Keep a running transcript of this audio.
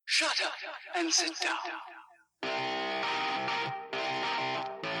Shut up and sit down.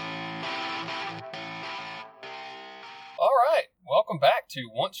 All right, welcome back to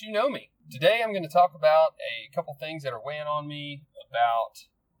Once You Know Me. Today I'm going to talk about a couple things that are weighing on me about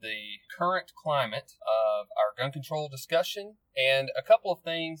the current climate of our gun control discussion, and a couple of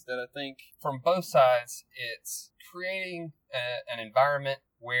things that I think from both sides it's creating an environment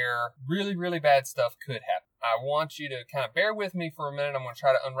where really, really bad stuff could happen. I want you to kind of bear with me for a minute. I'm going to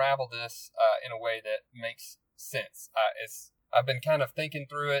try to unravel this in a way that makes sense. I've been kind of thinking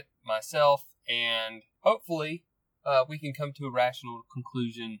through it myself, and hopefully we can come to a rational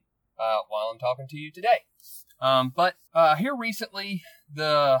conclusion while I'm talking to you today. But here recently,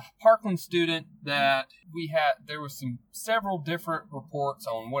 the Parkland student that we had, there was several different reports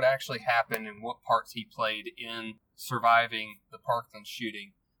on what actually happened and what parts he played in surviving the Parkland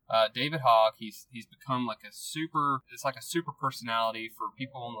shooting. David Hogg, he's become it's like a super personality for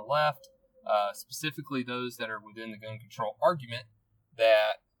people on the left, specifically those that are within the gun control argument,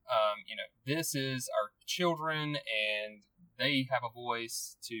 that this is our children and they have a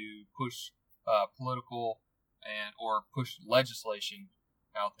voice to push political or push legislation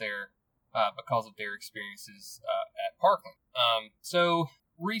out there because of their experiences at Parkland. So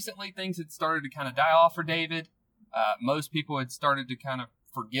recently things had started to kind of die off for David. Most people had started to kind of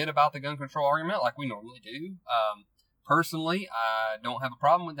forget about the gun control argument like we normally do. Personally, I don't have a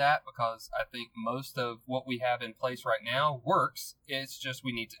problem with that because I think most of what we have in place right now works. It's just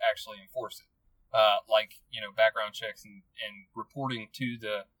we need to actually enforce it. Background checks and reporting to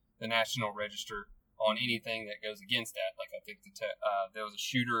the National Register on anything that goes against that. Like I think there was a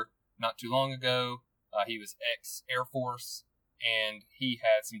shooter not too long ago. He was ex-Air Force, and he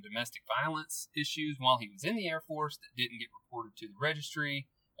had some domestic violence issues while he was in the Air Force that didn't get reported to the registry,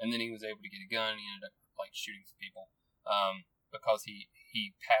 and then he was able to get a gun and he ended up shooting some people because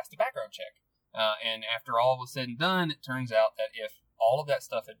he passed a background check. And after all was said and done, it turns out that if all of that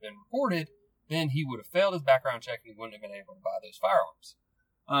stuff had been reported, then he would have failed his background check and he wouldn't have been able to buy those firearms.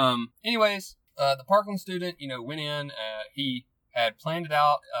 The Parkland student, went in. He had planned it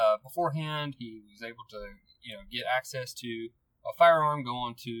out beforehand. He was able to, get access to a firearm, go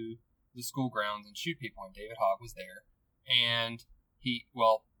onto the school grounds and shoot people. And David Hogg was there, and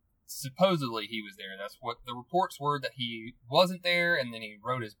supposedly he was there. That's what the reports were, that he wasn't there, and then he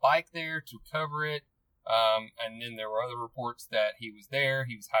rode his bike there to cover it. And then there were other reports that he was there.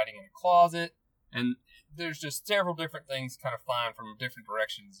 He was hiding in a closet. And there's just several different things kind of flying from different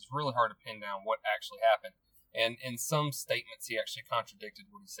directions. It's really hard to pin down what actually happened. And in some statements, he actually contradicted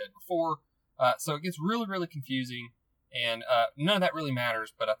what he said before. So it gets really, really confusing. And none of that really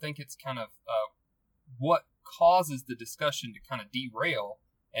matters. But I think it's kind of what causes the discussion to kind of derail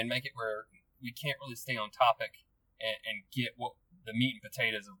and make it where we can't really stay on topic and get what the meat and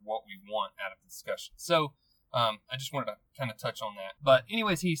potatoes of what we want out of the discussion. So I just wanted to kind of touch on that. But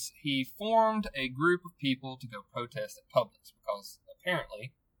anyways, he formed a group of people to go protest at Publix because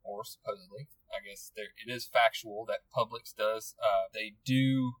apparently, or supposedly, I guess it is factual that Publix does, they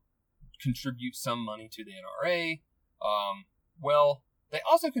do contribute some money to the NRA. They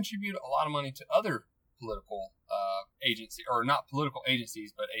also contribute a lot of money to other political agencies, or not political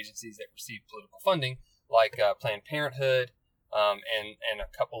agencies, but agencies that receive political funding, like Planned Parenthood, and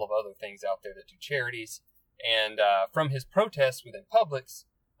a couple of other things out there that do charities. And from his protests within Publix,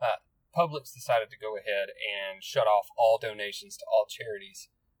 Publix decided to go ahead and shut off all donations to all charities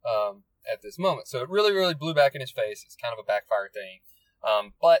at this moment. So it really, really blew back in his face. It's kind of a backfire thing.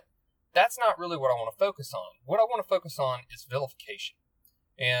 But that's not really what I want to focus on. What I want to focus on is vilification.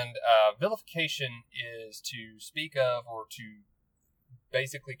 And vilification is to speak of or to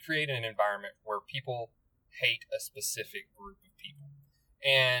basically create an environment where people hate a specific group of people.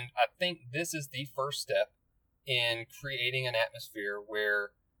 And I think this is the first step in creating an atmosphere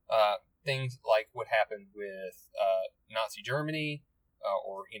where things like what happened with Nazi Germany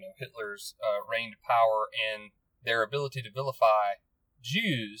or Hitler's reign to power and their ability to vilify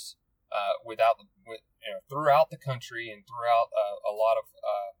Jews throughout the country and throughout a lot of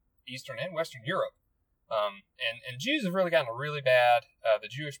Eastern and Western Europe. And Jews have really gotten a really bad, the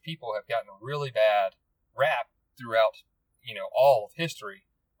Jewish people have gotten a really bad rap throughout, all of history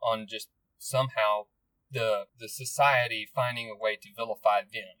on just somehow the society finding a way to vilify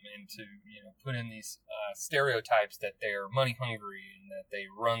them and to, put in these stereotypes that they're money hungry and that they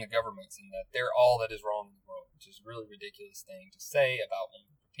run the governments and that they're all that is wrong in the world, which is a really ridiculous thing to say about one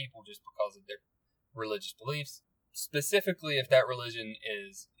group of people just because of their religious beliefs, specifically if that religion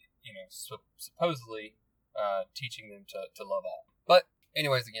is, supposedly teaching them to love all. But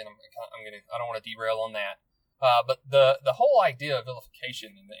anyways, again, I don't want to derail on that. But the whole idea of vilification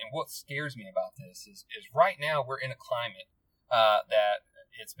and what scares me about this is right now we're in a climate that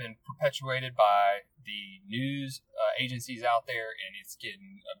it's been perpetuated by the news agencies out there, and it's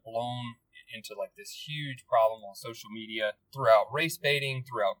getting blown into like this huge problem on social media throughout race baiting,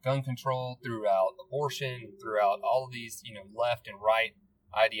 throughout gun control, throughout abortion, throughout all of these, left and right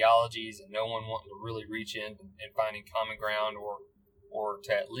ideologies, and no one wanting to really reach in and finding common ground or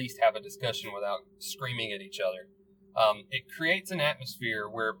to at least have a discussion without screaming at each other. It creates an atmosphere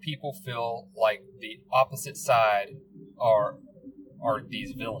where people feel like the opposite side are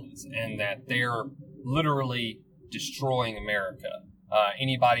these villains, and that they're literally destroying America.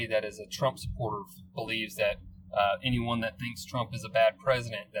 Anybody that is a Trump supporter believes that anyone that thinks Trump is a bad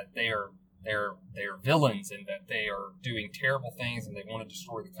president, that they're villains and that they are doing terrible things and they want to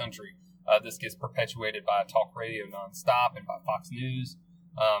destroy the country. This gets perpetuated by talk radio nonstop and by Fox News,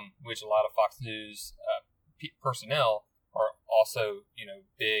 which a lot of Fox News personnel are also,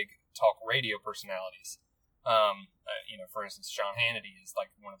 big talk radio personalities. For instance, Sean Hannity is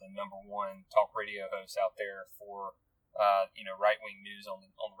like one of the number one talk radio hosts out there for, right-wing news on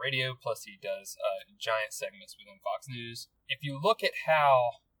the radio. Plus he does giant segments within Fox News. If you look at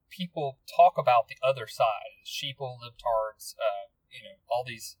how people talk about the other side, sheeple, libtards,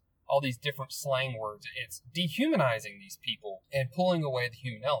 all these different slang words, it's dehumanizing these people and pulling away the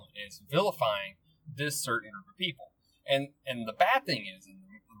human element. It's vilifying this certain group of people. And the bad thing is, and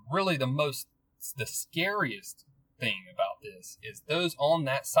really the scariest thing about this is those on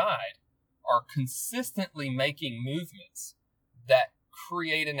that side are consistently making movements that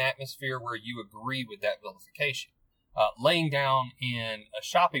create an atmosphere where you agree with that vilification. Laying down in a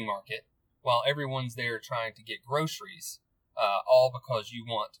shopping market while everyone's there trying to get groceries, all because you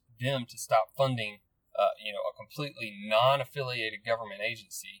want them to stop funding, a completely non-affiliated government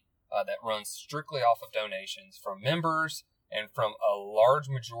agency that runs strictly off of donations from members and from a large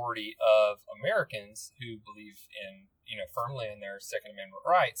majority of Americans who believe in, firmly in their Second Amendment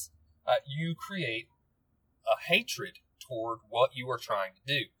rights. You create a hatred toward what you are trying to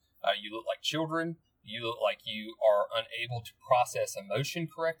do. You look like children. You look like you are unable to process emotion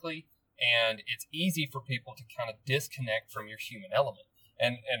correctly, and it's easy for people to kind of disconnect from your human element.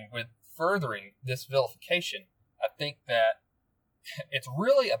 And with furthering this vilification, I think that it's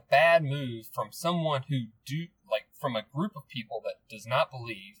really a bad move from someone from a group of people that does not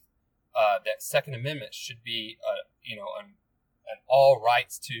believe that Second Amendment should be, an all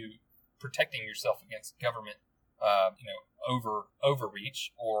rights to protecting yourself against government,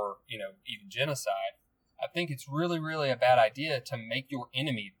 overreach or, even genocide. I think it's really, really a bad idea to make your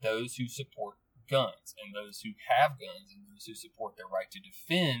enemy those who support guns and those who have guns and those who support their right to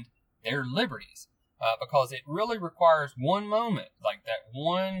defend their liberties. Because it really requires one moment, like that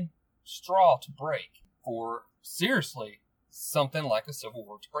one straw to break for seriously something like a civil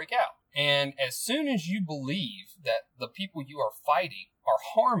war to break out. And as soon as you believe that the people you are fighting are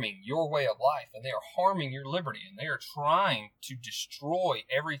harming your way of life and they are harming your liberty and they are trying to destroy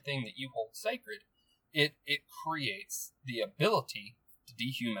everything that you hold sacred, it creates the ability to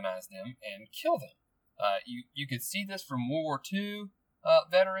dehumanize them and kill them. You could see this from World War II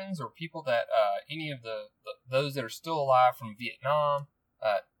veterans or people that any of those that are still alive from Vietnam.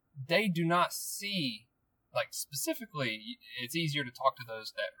 They do not see, like specifically, it's easier to talk to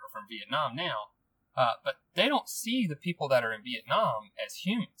those that are from Vietnam now, but they don't see the people that are in Vietnam as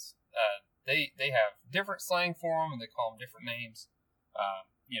humans. They have different slang for them, and they call them different names.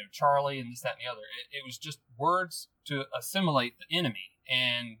 Charlie and this, that, and the other. It was just words to assimilate the enemy.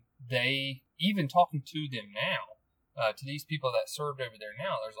 And they, even talking to them now, to these people that served over there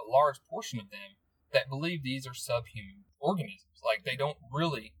now, there's a large portion of them that believe these are subhuman organisms. Like, they don't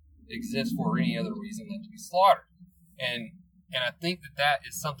really exist for any other reason than to be slaughtered. And I think that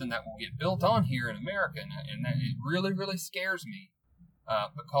is something that will get built on here in America. And that it really, really scares me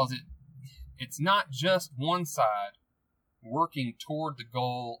because it's not just one side working toward the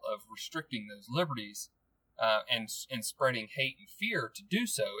goal of restricting those liberties and spreading hate and fear to do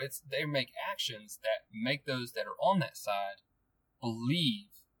so. They make actions that make those that are on that side believe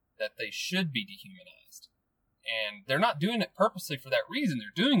that they should be dehumanized. And they're not doing it purposely for that reason.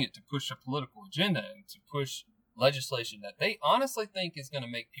 They're doing it to push a political agenda and to push legislation that they honestly think is going to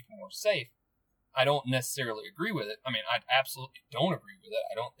make people more safe. I don't necessarily agree with it. I mean, I absolutely don't agree with it.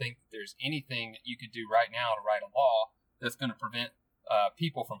 I don't think there's anything that you could do right now to write a law that's going to prevent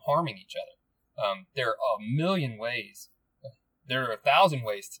people from harming each other. There are a million ways. There are 1,000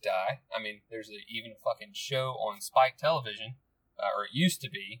 ways to die. I mean, there's even a fucking show on Spike Television, or it used to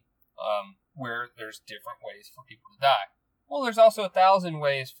be, where there's different ways for people to die. Well, there's also 1,000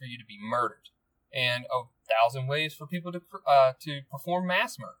 ways for you to be murdered. and 1,000 ways for people to perform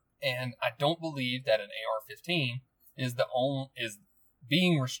mass murder. And I don't believe that an AR-15 is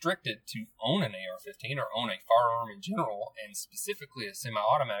being restricted to own an AR-15 or own a firearm in general, and specifically a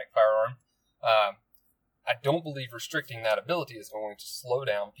semi-automatic firearm. I don't believe restricting that ability is going to slow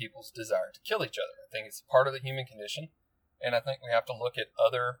down people's desire to kill each other. I think it's part of the human condition, and I think we have to look at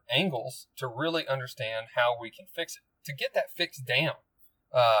other angles to really understand how we can fix it. To get that fixed down,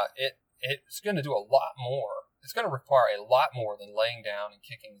 it's going to do a lot more. It's going to require a lot more than laying down and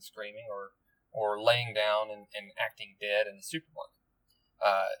kicking and screaming, or laying down and acting dead in the supermarket.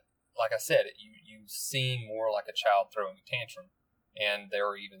 Like I said, you seem more like a child throwing a tantrum, and there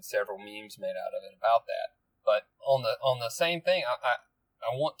are even several memes made out of it about that. But on the same thing, I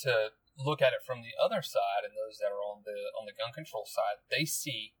want to look at it from the other side, and those that are on the gun control side,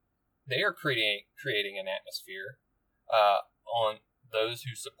 they are creating an atmosphere on those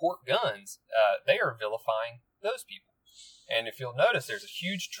who support guns. They are vilifying those people. And if you'll notice, there's a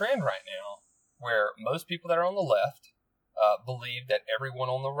huge trend right now where most people that are on the left believe that everyone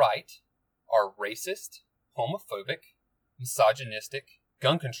on the right are racist, homophobic, misogynistic,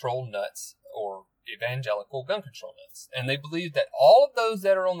 gun control nuts, or evangelical gun control nuts. And they believe that all of those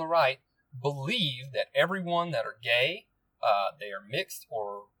that are on the right believe that everyone that are gay, they are mixed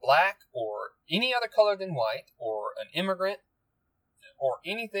or black or any other color than white, or an immigrant, or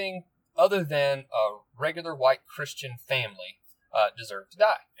anything other than a regular white Christian family deserve to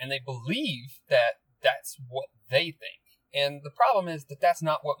die. And they believe that that's what they think. And the problem is that that's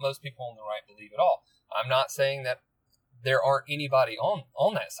not what most people on the right believe at all. I'm not saying that there aren't anybody on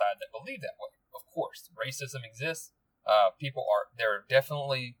that side that believe that way. Of course, racism exists. There are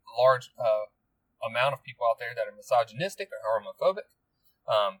definitely large amount of people out there that are misogynistic or homophobic.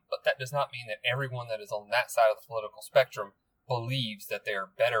 But that does not mean that everyone that is on that side of the political spectrum believes that they're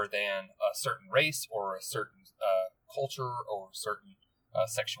better than a certain race or a certain culture or a certain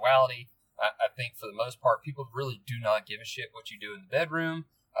sexuality. I think for the most part, people really do not give a shit what you do in the bedroom.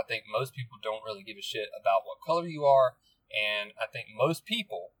 I think most people don't really give a shit about what color you are. And I think most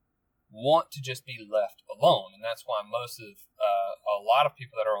people want to just be left alone. And that's why a lot of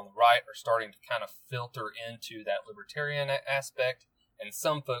people that are on the right are starting to kind of filter into that libertarian aspect. And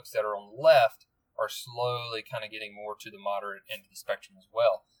some folks that are on the left are slowly kind of getting more to the moderate end of the spectrum as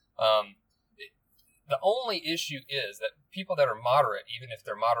well. The only issue is that people that are moderate, even if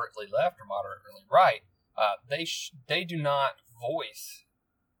they're moderately left or moderately right, they do not voice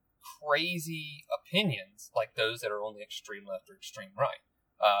crazy opinions like those that are on the extreme left or extreme right.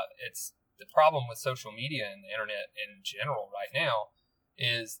 It's the problem with social media and the internet in general right now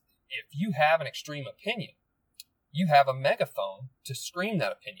is if you have an extreme opinion, you have a megaphone to scream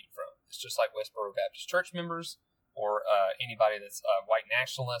that opinion from. It's just like Westboro Baptist Church members or anybody that's a white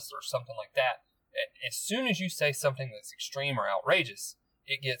nationalist or something like that. As soon as you say something that's extreme or outrageous,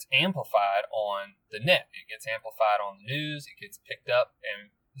 it gets amplified on the net. It gets amplified on the news. It gets picked up,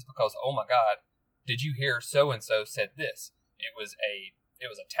 and it's because, oh my God, did you hear so and so said this? It was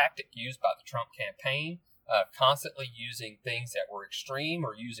a tactic used by the Trump campaign, constantly using things that were extreme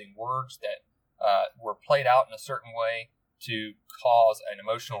or using words that were played out in a certain way to cause an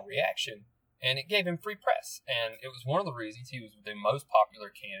emotional reaction. And it gave him free press. And it was one of the reasons he was the most popular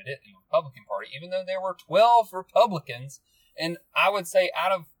candidate in the Republican Party, even though there were 12 Republicans. And I would say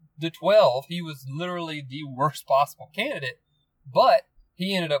out of the 12, he was literally the worst possible candidate. But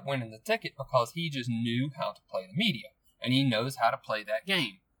he ended up winning the ticket because he just knew how to play the media. And he knows how to play that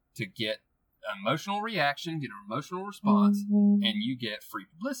game to get an emotional reaction, get an emotional response, and you get free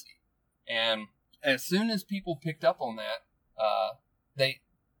publicity. And as soon as people picked up on that,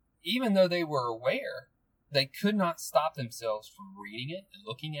 even though they were aware, they could not stop themselves from reading it and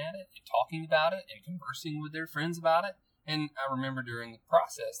looking at it and talking about it and conversing with their friends about it. And I remember during the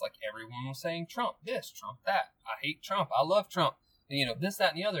process, like everyone was saying, Trump this, Trump that. I hate Trump. I love Trump. And, this,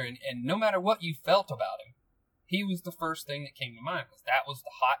 that, and the other. And no matter what you felt about him, he was the first thing that came to mind because that was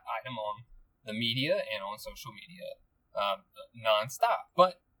the hot item on the media and on social media nonstop.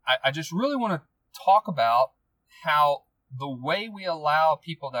 But I just really want to talk about how the way we allow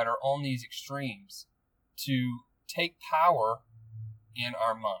people that are on these extremes to take power in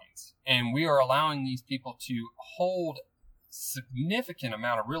our minds. And we are allowing these people to hold significant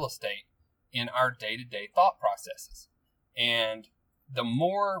amount of real estate in our day-to-day thought processes. And the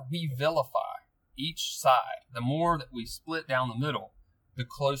more we vilify each side, the more that we split down the middle, the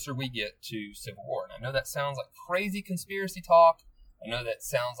closer we get to civil war. And I know that sounds like crazy conspiracy talk. I know that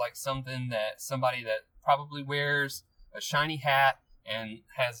sounds like something that somebody that probably wears a shiny hat and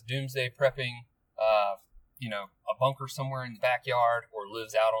has doomsday prepping, a bunker somewhere in the backyard or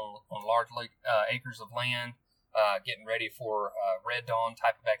lives out on large acres of land, getting ready for Red Dawn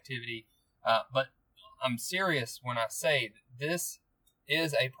type of activity. But I'm serious when I say that this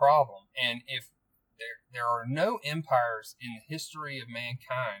is a problem. And if there are no empires in the history of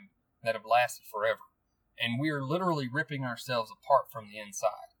mankind that have lasted forever, and we are literally ripping ourselves apart from the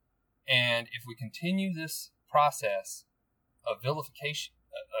inside. And if we continue this process of vilification,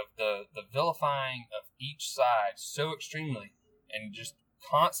 of the vilifying of each side so extremely, and just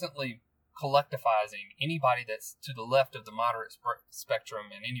constantly collectivizing anybody that's to the left of the moderate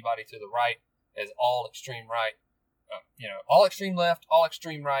spectrum and anybody to the right as all extreme right, all extreme left, all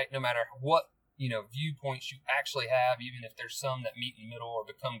extreme right, no matter what, viewpoints you actually have, even if there's some that meet in the middle or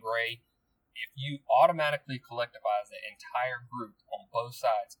become gray, if you automatically collectivize the entire group on both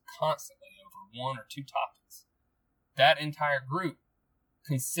sides constantly over one or two topics, that entire group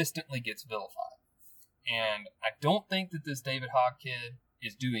consistently gets vilified. And I don't think that this David Hogg kid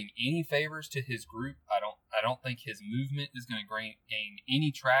is doing any favors to his group. I don't think his movement is going to gain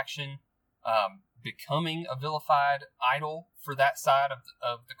any traction, becoming a vilified idol for that side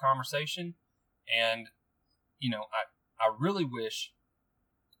of the conversation. And, I really wish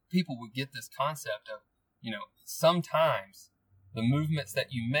people would get this concept of, sometimes the movements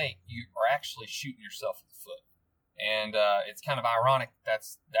that you make, you are actually shooting yourself in the foot. And it's kind of ironic that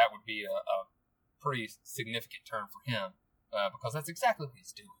would be a pretty significant term for him, because that's exactly what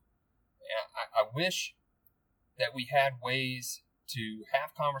he's doing. And I wish that we had ways to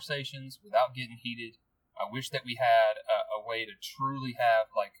have conversations without getting heated. I wish that we had a way to truly have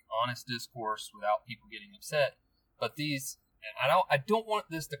honest discourse without people getting upset. But I don't want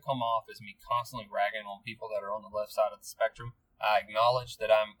this to come off as me constantly ragging on people that are on the left side of the spectrum. I acknowledge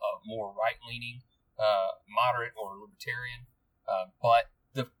that I'm a more right-leaning, moderate or libertarian, but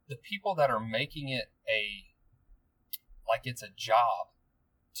the people that are making it it's a job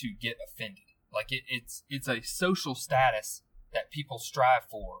to get offended, it's a social status that people strive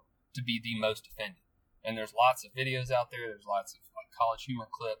for to be the most offended. And there's lots of videos out there. There's lots of college humor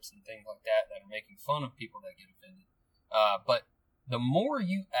clips and things like that are making fun of people that get offended. But the more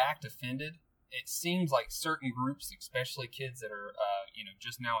you act offended, it seems like certain groups, especially kids that are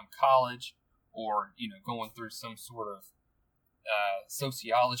just now in college or going through some sort of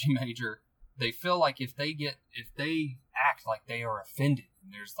sociology major, they feel like if they act like they are offended,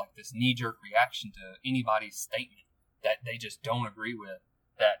 and there's this knee-jerk reaction to anybody's statement that they just don't agree with,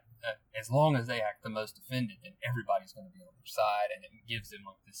 that as long as they act the most offended, then everybody's going to be on their side, and it gives them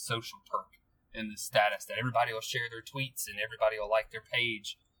this social perk and this status that everybody will share their tweets and everybody will like their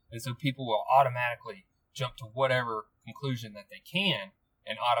page, and so people will automatically jump to whatever conclusion that they can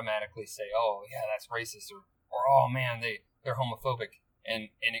and automatically say, oh yeah, that's racist, or oh man, they're homophobic, and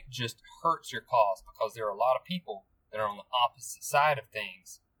it just hurts your cause, because there are a lot of people that are on the opposite side of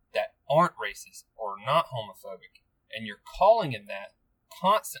things that aren't racist or not homophobic, and you're calling them that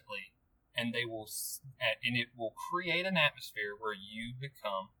constantly, and it will create an atmosphere where you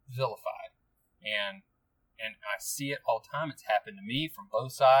become vilified. And I see it all the time. It's happened to me from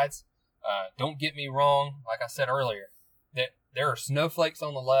both sides. Don't get me wrong. Like I said earlier, that there are snowflakes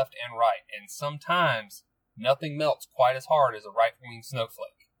on the left and right, and sometimes nothing melts quite as hard as a right-wing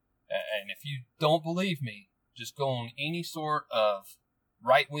snowflake. And if you don't believe me, just go on any sort of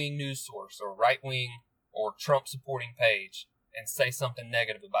right-wing news source or right-wing or Trump-supporting page and say something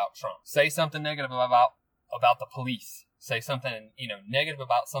negative about Trump. Say something negative about the police. Say something, negative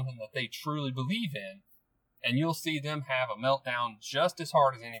about something that they truly believe in, and you'll see them have a meltdown just as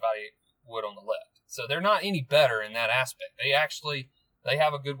hard as anybody would on the left. So they're not any better in that aspect. They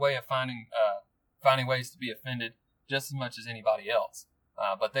have a good way of finding ways to be offended just as much as anybody else.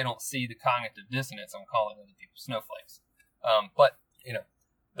 But they don't see the cognitive dissonance on calling other people snowflakes. But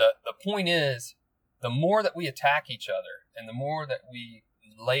the point is, the more that we attack each other and the more that we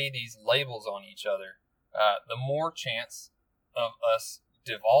lay these labels on each other, the more chance of us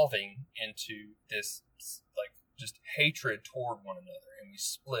devolving into this just hatred toward one another, and we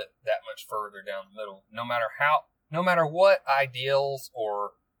split that much further down the middle. No matter what ideals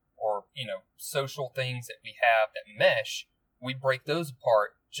or social things that we have that mesh, we break those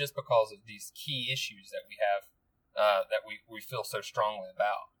apart just because of these key issues that we have that we feel so strongly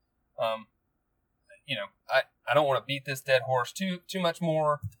about. I don't want to beat this dead horse too much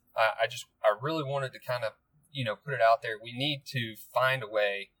more. I really wanted to kind of, put it out there. We need to find a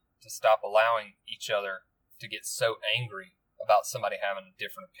way to stop allowing each other to get so angry about somebody having a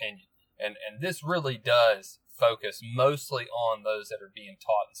different opinion. And this really does focus mostly on those that are being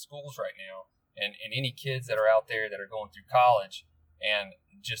taught in schools right now, and any kids that are out there that are going through college, and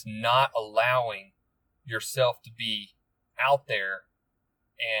just not allowing yourself to be out there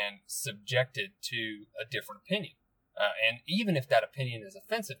and subjected to a different opinion. And even if that opinion is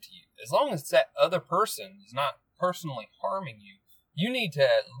offensive to you, as long as that other person is not personally harming you, you need to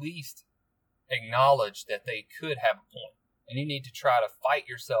at least acknowledge that they could have a point. And you need to try to fight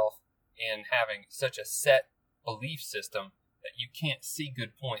yourself in having such a set belief system that you can't see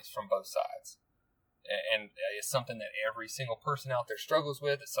good points from both sides. And it's something that every single person out there struggles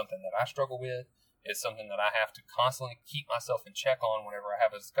with. It's something that I struggle with. It's something that I have to constantly keep myself in check on whenever I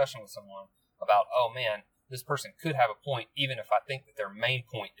have a discussion with someone about, oh man, this person could have a point, even if I think that their main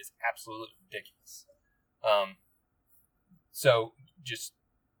point is absolutely ridiculous. So just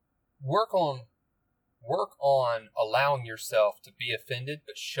work on allowing yourself to be offended,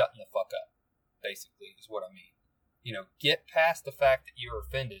 but shutting the fuck up, basically, is what I mean. Get past the fact that you're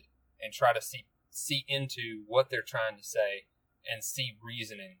offended and try to see into what they're trying to say and see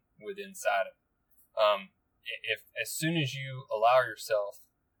reasoning inside of it. If as soon as you allow yourself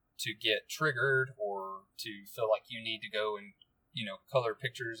to get triggered or to feel like you need to go and color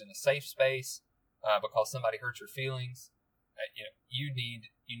pictures in a safe space because somebody hurt your feelings, you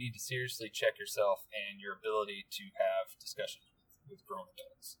need to seriously check yourself and your ability to have discussions with grown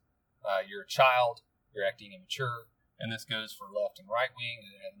adults. You're a child, you're acting immature, and this goes for left and right wing.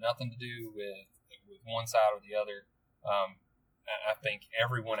 It has nothing to do with one side or the other. I think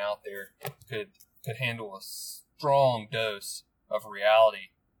everyone out there could handle a strong dose of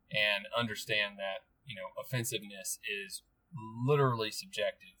reality and understand that offensiveness is literally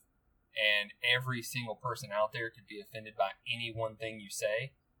subjective, and every single person out there could be offended by any one thing you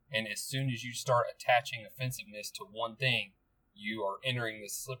say. And as soon as you start attaching offensiveness to one thing, you are entering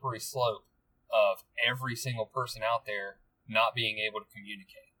this slippery slope of every single person out there not being able to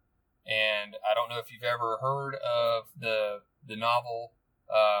communicate. And I don't know if you've ever heard of the novel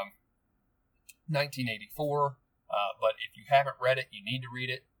 1984, but if you haven't read it, you need to read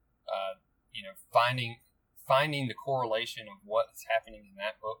it. Finding the correlation of what's happening in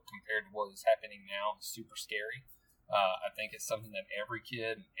that book compared to what is happening now is super scary. I think it's something that every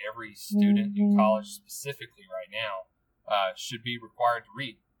kid, every student in college specifically right now should be required to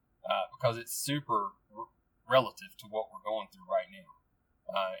read because it's super relative to what we're going through right now.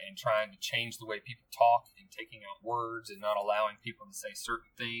 And trying to change the way people talk and taking out words and not allowing people to say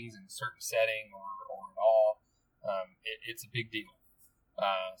certain things in a certain setting or at all. It's a big deal.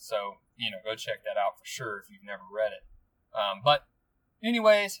 So, go check that out for sure if you've never read it. But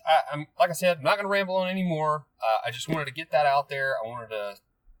anyways, I'm like I said, I'm not going to ramble on anymore. I just wanted to get that out there. I wanted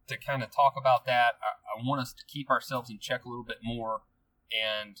to kind of talk about that. I want us to keep ourselves in check a little bit more,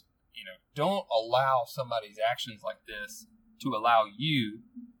 and don't allow somebody's actions like this to allow you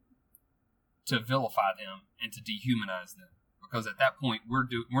to vilify them and to dehumanize them. Because at that point,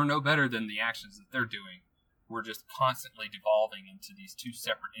 we're no better than the actions that they're doing. We're just constantly devolving into these two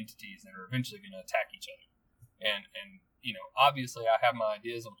separate entities that are eventually going to attack each other. And obviously I have my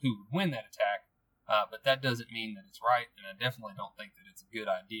ideas on who would win that attack, but that doesn't mean that it's right, and I definitely don't think that it's a good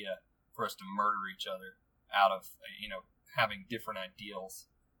idea for us to murder each other out of, having different ideals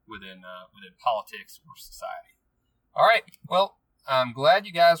within politics or society. All right, well, I'm glad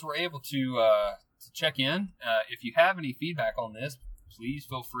you guys were able to check in. If you have any feedback on this, please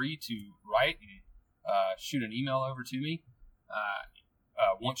feel free to write and shoot an email over to me,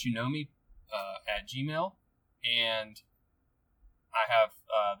 once-you-know-me at Gmail. And I have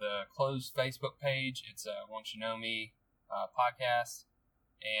the closed Facebook page. It's Once You Know Me podcast.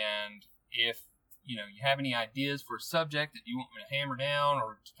 And if you have any ideas for a subject that you want me to hammer down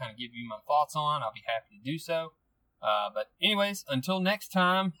or to kind of give you my thoughts on, I'll be happy to do so. But anyways, until next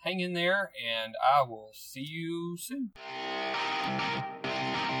time, hang in there, and I will see you soon.